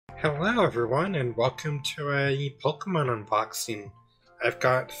Hello everyone and welcome to a Pokemon unboxing. I've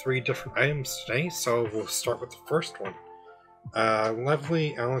got 3 different items today, so we'll start with the first one.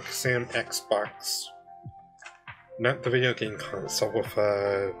 Lovely Alakazam Xbox. Not the video game console with,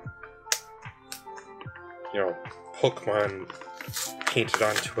 Pokemon painted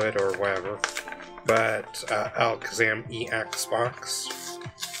onto it or whatever. But, Alakazam EX box.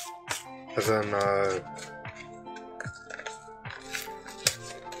 As in,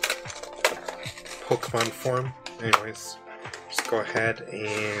 Pokemon form. Anyways, just go ahead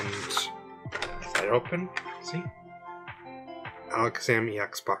and slide open. See? Alakazam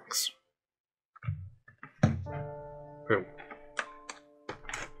EX box. Boom.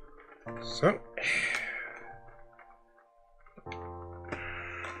 So,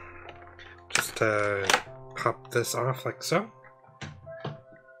 just pop this off like so.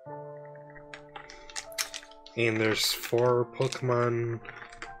 And there's 4 Pokemon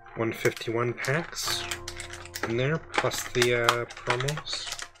 151 packs in there, plus the promos.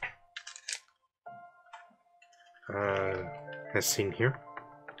 As seen here.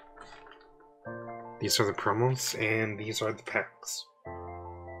 These are the promos, and these are the packs.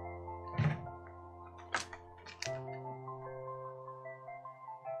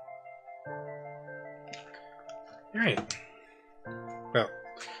 Alright. Well,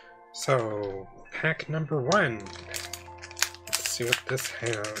 so, pack number 1. Let's see what this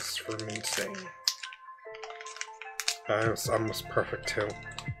has for me today. It's almost perfect too.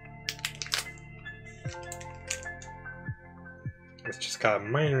 It's just got a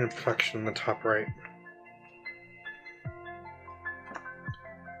minor imperfection in the top right.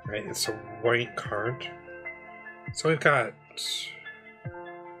 Right, it's a white card. So we've got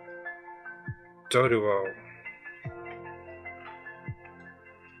Doduo,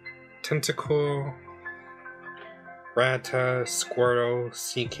 Tentacool, Rattata, Squirtle,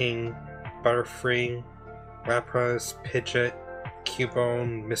 Seaking, Butterfree, Lapras, Pidgeot,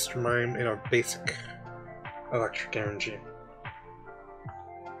 Cubone, Mr. Mime, and a basic electric energy.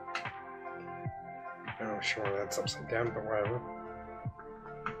 I'm not sure why that's upside down, but whatever.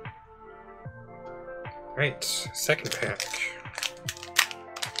 Right, second pack.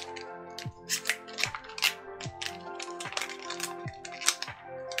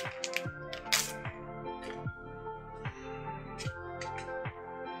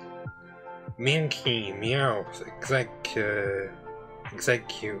 Mankey, Meowth,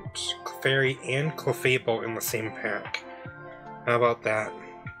 Execute, Clefairy, and Clefable in the same pack. How about that?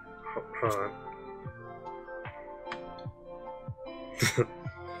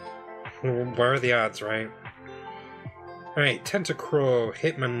 What are the odds, right? Alright, Tentacruel,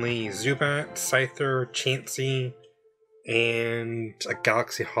 Hitmonlee, Zubat, Scyther, Chansey, and a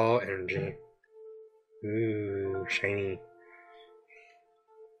Galaxy Hall energy. Ooh, shiny.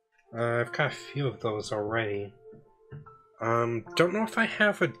 I've got a few of those already. Don't know if I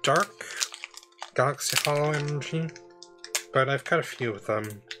have a dark Galaxy Hollow energy, but I've got a few of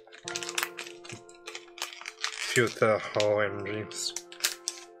them. A few of the Hollow energies.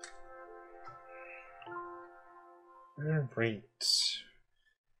 Alright.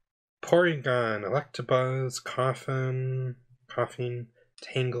 Porygon, Electabuzz, Coughing,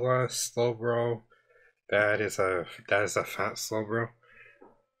 Tangela, Slowbro. That is a fat Slowbro.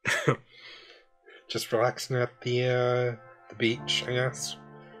 Just relaxing at the beach, I guess.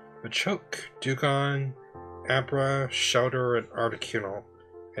 Machoke, Dugong, Abra, Shellder, and Articuno,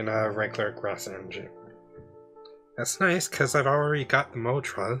 and a regular grass energy. That's nice, because I've already got the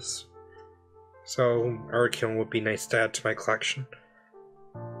Moltres, so Articuno would be nice to add to my collection.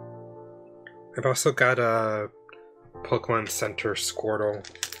 I've also got a Pokemon Center Squirtle.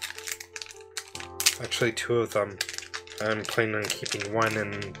 Actually, 2 of them. I'm planning on keeping one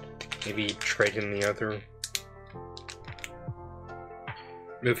and maybe trading the other.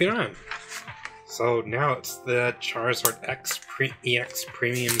 Moving on. So now it's the Charizard EX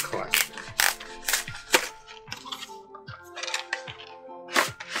Premium Collection.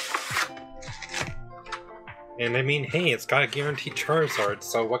 And I mean, hey, it's got a guaranteed Charizard,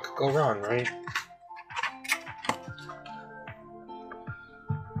 so what could go wrong, right?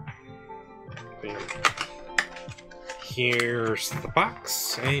 Here's the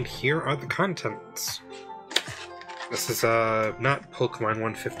box, and here are the contents. This is not Pokemon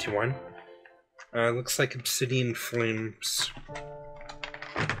 151. Looks like Obsidian Flames.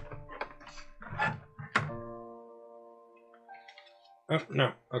 Oh,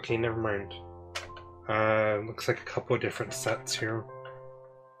 no. Okay, never mind. Looks like a couple of different sets here.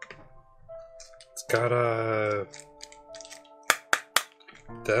 It's got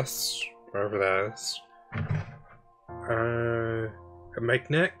this, wherever that is. A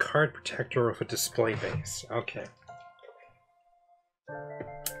magnetic card protector with a display base. Okay.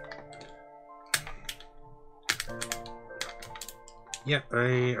 Yeah,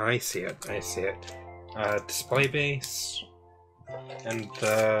 I see it. I see it. Display base and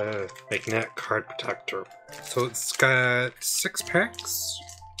the magnetic card protector. So it's got 6 packs,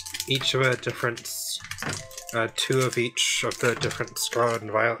 each of a different, 2 of each of the different Scarlet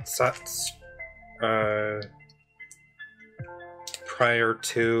and Violet sets. Prior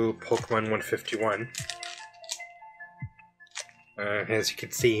to Pokemon 151. As you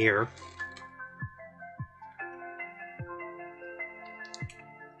can see here.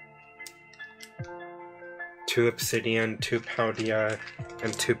 Two Obsidian, 2 Paldea,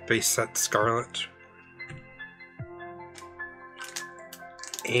 and 2 base set Scarlet.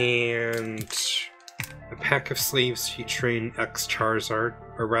 And a pack of sleeves featuring X Charizard,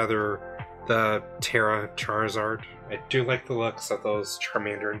 or rather, the Terra Charizard. I do like the looks of those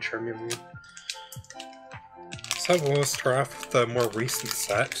Charmander and Charmeleon. So we'll start off with the more recent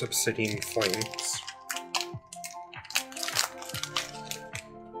set, Obsidian Flames.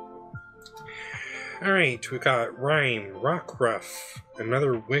 Alright, we got Rhyme, Rockruff,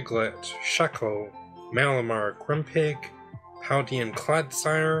 another Wiglet, Shuckle, Malamar, Grumpig, Paldean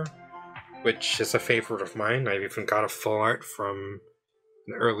Clodsire, which is a favorite of mine. I've even got a full art from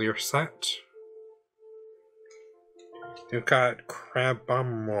an earlier set. We've got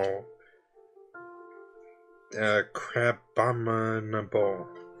Crabominable. Crabominable.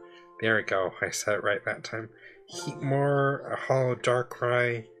 There we go, I said it right that time. Heatmore, a Hollow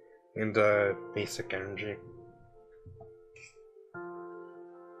Darkrai, and Basic Energy.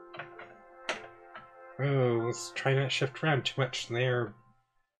 Oh, let's try not to shift around too much there.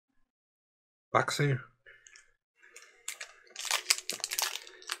 Boxing.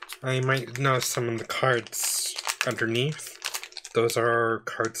 I might notice some of the cards underneath. Those are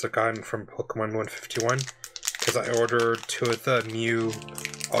cards I gotten from Pokemon 151, because I ordered 2 of the Mew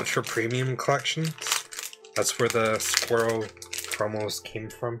Ultra Premium collections. That's where the Squirrel promos came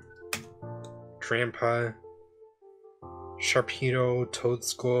from. Trampa, Sharpedo,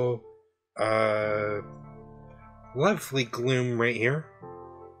 Toadskull, lovely Gloom right here.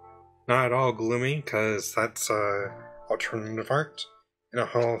 Not at all gloomy, because that's alternative art, and a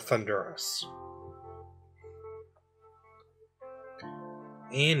Hollow Thundurus.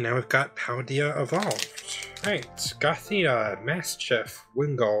 And now we've got Paldea Evolved. Right, Gothita, Mastiff,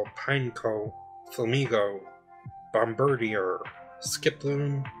 Wingull, Pineco, Flamigo, Bombardier,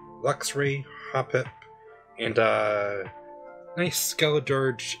 Skiploom, Luxray, Hoppip, and nice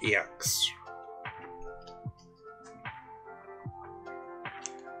Skeledirge EX.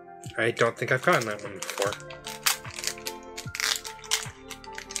 I don't think I've gotten that one before.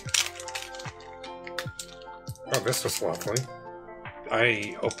 Oh, this was lovely.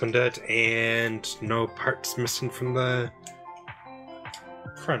 I opened it and no parts missing from the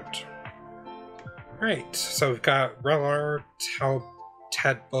front. Alright, so we've got Relar,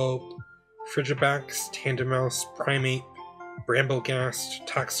 Tadbulb, Frigibax, Tandemaus, Primeape, Bramblegast,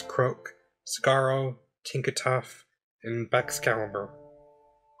 Toxicroak, Sagaro, Tinkatuff, and Baxcalibur.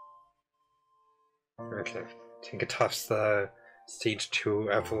 Okay, Tinkatuff's the Stage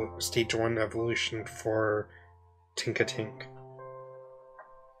 1 evolution for Tinkatink.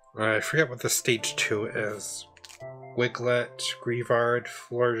 I forget what the Stage 2 is. Wiglet, Grievard,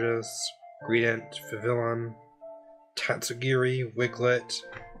 Florges, Greedent, Vivillon, Tatsugiri, Wiglet,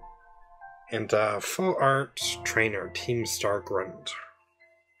 and full art trainer, Team Star Grunt.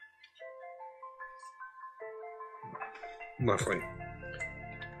 Lovely.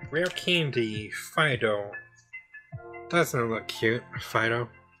 Rare Candy, Fido. Doesn't it look cute, Fido?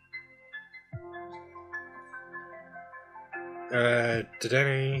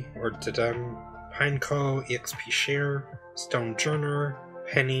 Dedenne, or Dedenne, Pineco, EXP Share, Stone Journer,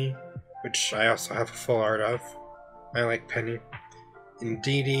 Penny, which I also have a full art of. I like Penny.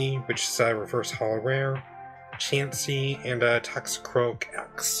 Indeedee, which is a reverse holo rare, Chansey, and a Toxicroak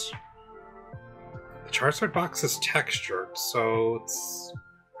X. The Charizard box is textured, so it's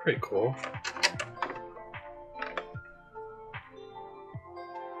pretty cool.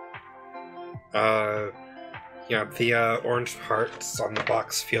 Yeah, the orange parts on the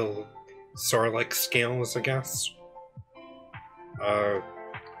box feel sort of like scales, I guess.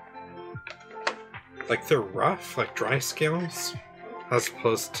 Like they're rough, like dry scales, as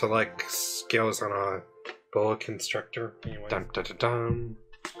opposed to like scales on a boa constrictor. Anyway. Dum da da dum.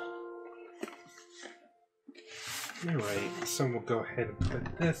 Anyway, so we'll go ahead and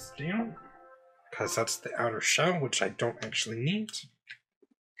put this down, because that's the outer shell, which I don't actually need.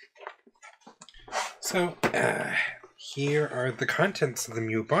 So, here are the contents of the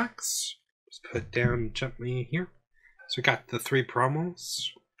Mew box. Just put it down gently here. So we got the 3 promos,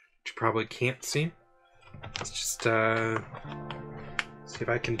 which you probably can't see. Let's just see if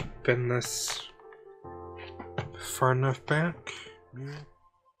I can bend this far enough back.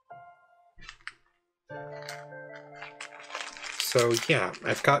 So yeah,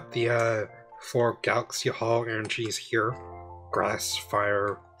 I've got the 4 Galaxy Hall energies here. Grass,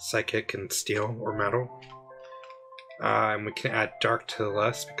 Fire, Psychic, and Steel or Metal. And we can add Dark to the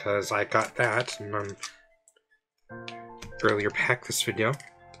list because I got that in an earlier pack this video.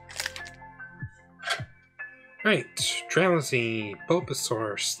 Right, Drowsy,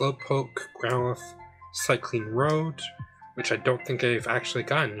 Bulbasaur, Slowpoke, Growlithe, Cycling Road, which I don't think I've actually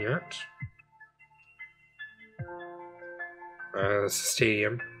gotten yet.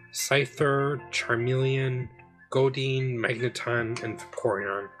 Stadium, Scyther, Charmeleon, Goldeen, Magneton, and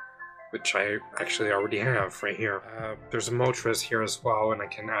Vaporeon, which I actually already have right here. There's a Moltres here as well, and I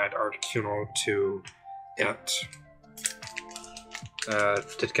can add Articuno to it.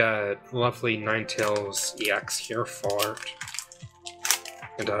 Did get a lovely Ninetales EX here for it.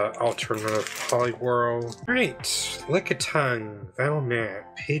 And alternative Poliwhirl. Alright, Lickitung, Velmat,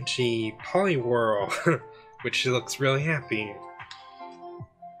 Pidgey, Poliwhirl, which looks really happy.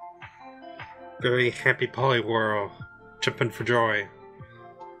 Very happy Poliwhirl, jumping for joy.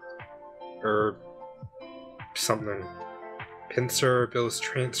 Or something. Pinsir, Bill's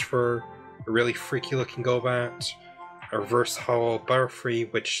Transfer, a really freaky looking Golbat, a Reverse Hollow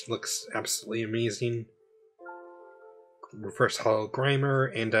Butterfree, which looks absolutely amazing, Reverse Hollow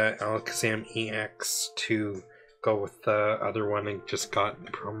Grimer, and Alakazam EX to go with the other one I just got in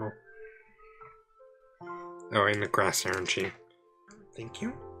the promo. Oh, and the Grass Energy. Thank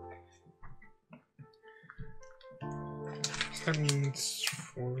you. That means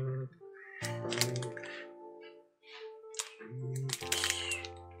 4, 5, 8.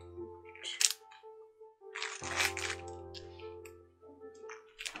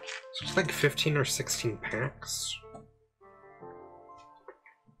 So it's like 15 or 16 packs.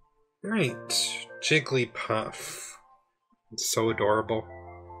 Right, Jigglypuff. It's so adorable.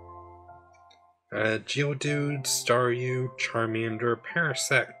 Geodude, Staryu, Charmander,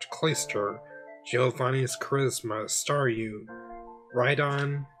 Parasect, Cloyster, Giovanni's Charisma, Staryu,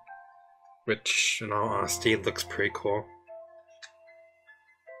 Rhydon, which in all honesty looks pretty cool.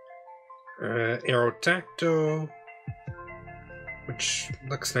 Aerodactyl, which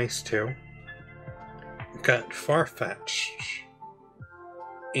looks nice too. We've got Farfetch'd,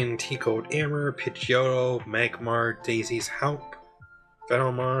 Anticoed Amber, Pidgeotto, Magmar, Daisy's Help,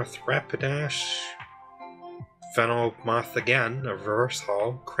 Venomoth, Rapidash, Venomoth again, a Reverse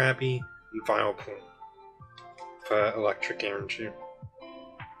Hall, Krabby, and Vileplume. Electric Energy.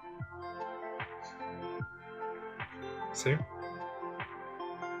 See?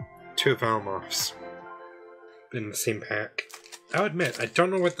 2 Venomoths in the same pack. I'll admit, I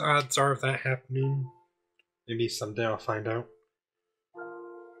don't know what the odds are of that happening. Maybe someday I'll find out.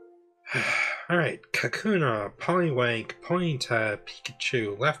 Alright, Kakuna, Poliwag, Ponyta,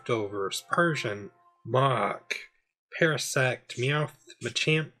 Pikachu, Leftovers, Persian, Mach, Parasect, Meowth,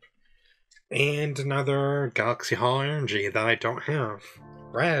 Machamp, and another Galaxy Hall Energy that I don't have.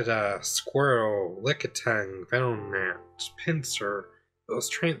 Rattata, Squirtle, Lickitung, Venonat, Pinsir, Bill's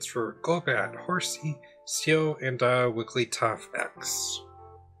Transfer, Golbat, Horsey, Steel, and Wigglytuff X.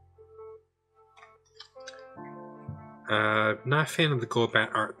 Not a fan of the Golbat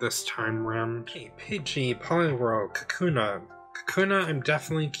art this time around. Okay, Pidgey, Poliwhirl, Kakuna. Kakuna I'm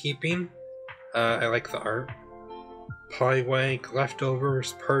definitely keeping. I like the art. Poliwag,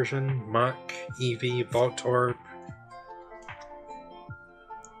 Leftovers, Persian, Mach, Eevee, Voltorb.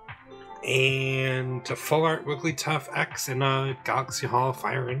 And a full art Wigglytuff X and a Galaxy Hall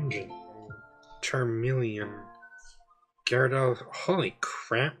Fire Engine. Charmeleon. Gyarados. Holy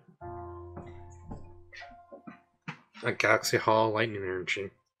crap. A Galaxy Hall Lightning Energy.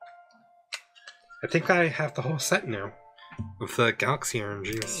 I think I have the whole set now with the Galaxy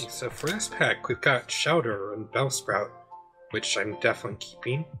Energies. So for this pack, we've got Shellder and Bellsprout, which I'm definitely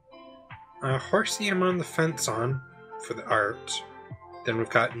keeping. Horsey I'm on the fence on for the art. Then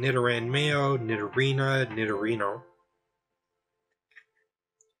we've got Nidoran Mayo, Nidorina, Nidorino.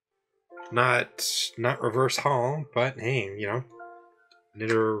 Not Reverse Hall, but hey, you know,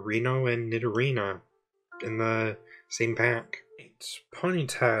 Nidorino and Nidorina in the same pack.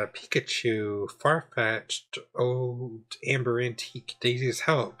 Ponyta, Pikachu, Farfetch'd, Old Amber Antique, Daisy's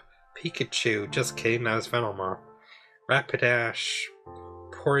Help, Pikachu, just kidding, that was Venomoth, Rapidash,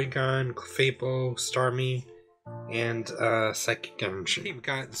 Porygon, Clefable, Starmie, and Psychic Energy. We've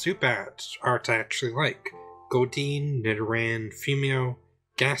got Zubat, art I actually like. Godine, Nidoran, Female,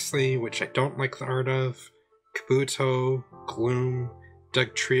 Ghastly, which I don't like the art of, Kabuto, Gloom,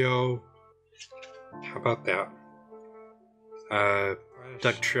 Dugtrio. How about that?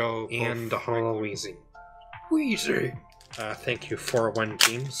 Dugtrio and Hollow Wheezy. Wheezy! Thank you 401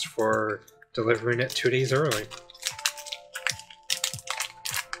 Games for delivering it 2 days early.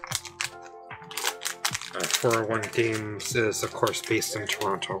 401 Games is, of course, based in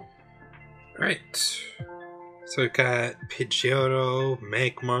Toronto. Alright. So we've got Pidgeotto,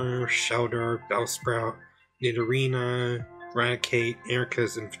 Magmar, Shellder, Bellsprout, Nidorina, Raticate,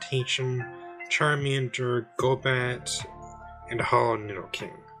 Erica's Invitation, Charmander, Golbat, and Hollow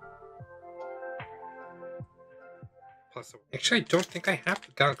Nidoking. Plus, actually, I don't think I have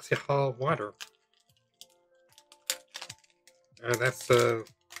the Galaxy Hollow Water. That's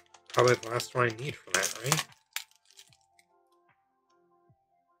probably the last one I need for that, right?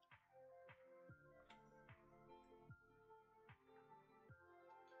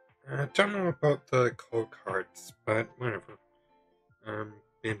 I don't know about the cold cards, but whatever.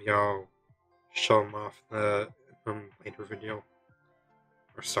 Maybe I'll show them off in a later video.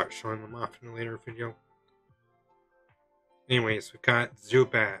 Or start showing them off in a later video. Anyways, we've got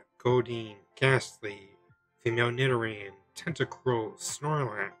Zubat, Godine, Ghastly, Female Nidoran, Tentacruel,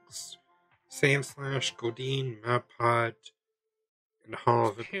 Snorlax, Sandslash, Godine, Mapod, and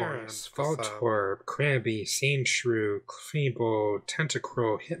Hollow Vaporeon, Voltorb, Krabby, Sandshrew, Clefable,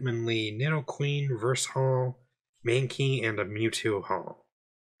 Tentacruel, Hitmonlee, Nidoqueen, Versehall, Mankey, and a Mewtwo Hall.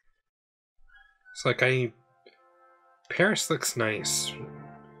 So Paris looks nice.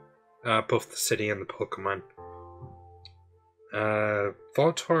 Both the city and the Pokemon.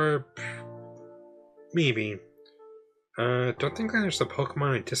 Voltorb, maybe. Don't think there's a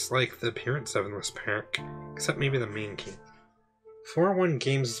Pokemon I dislike the appearance of in this pack, except maybe the Mankey. 401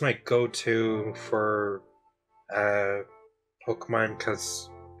 Games is my go-to for Pokemon because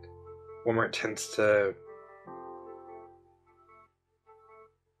Walmart tends to.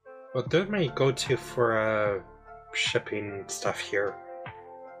 Well, they're my go-to for shipping stuff here.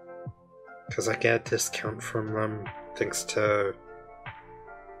 Because I get a discount from them thanks to.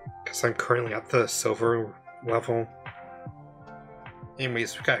 Because I'm currently at the silver level.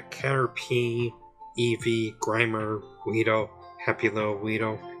 Anyways, we got Caterpie, Eevee, Grimer, Weedle, Happy Little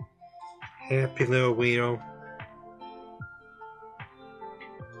Weedle. Happy Little Weedle.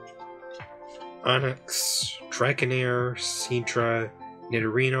 Onix, Dragonair, Seadra,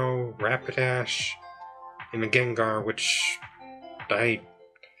 Nidorino, Rapidash, and a Gengar, which I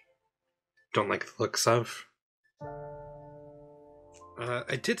don't like the looks of.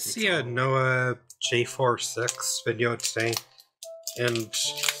 I did see a Noah J46 video today, and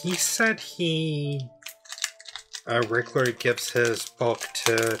he said he regularly gives his bulk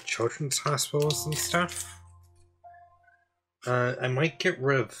to children's hospitals and stuff. I might get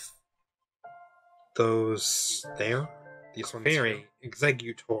rid of those there. These ones. Fairy,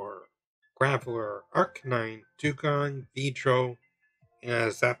 Executor, Graveler, Arcanine, Dugong, Vidro, and a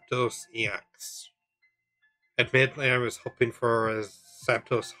Zapdos EX. Admittedly, I was hoping for a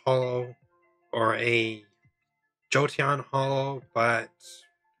Zapdos Hollow or a Jolteon Hollow, but,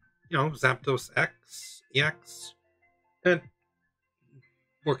 you know, Zapdos EX, that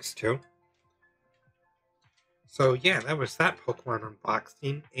works too. So yeah, that was that Pokemon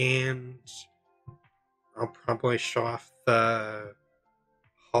unboxing, and I'll probably show off the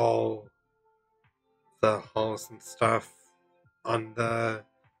halls and stuff on the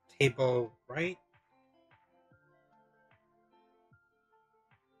table right